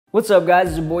What's up guys,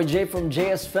 it's your boy Jay from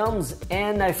JSFILMZ,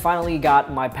 and I finally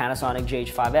got my Panasonic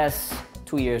GH5s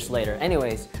 2 years later.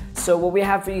 Anyways, so what we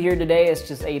have for you here today is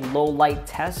just a low light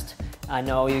test. I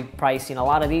know you've probably seen a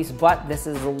lot of these, but this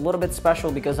is a little bit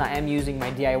special because I am using my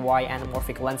DIY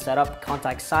anamorphic lens setup,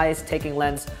 contact size, taking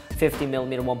lens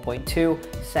 50mm 1.2,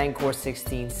 Sankor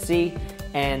 16C,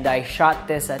 and I shot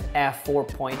this at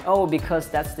f4.0 because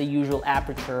that's the usual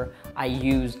aperture I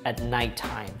use at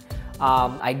nighttime.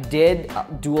 I did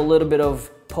do a little bit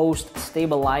of post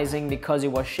stabilizing because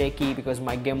it was shaky because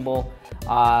my gimbal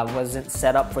wasn't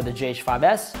set up for the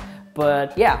GH5s.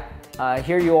 But yeah,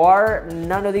 here you are.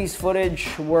 None of these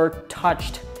footage were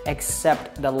touched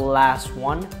except the last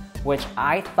one, which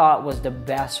I thought was the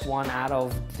best one out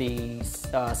of the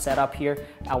setup here.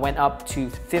 I went up to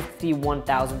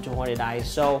 51,200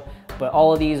 ISO, but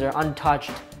all of these are untouched.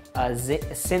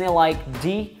 Cinelike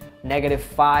D,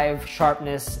 -5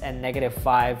 sharpness and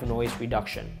 -5 noise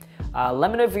reduction. Let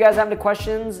me know if you guys have any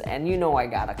questions, and you know I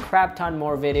got a crap ton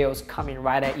more videos coming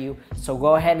right at you, so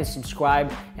go ahead and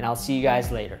subscribe, and I'll see you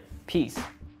guys later. Peace.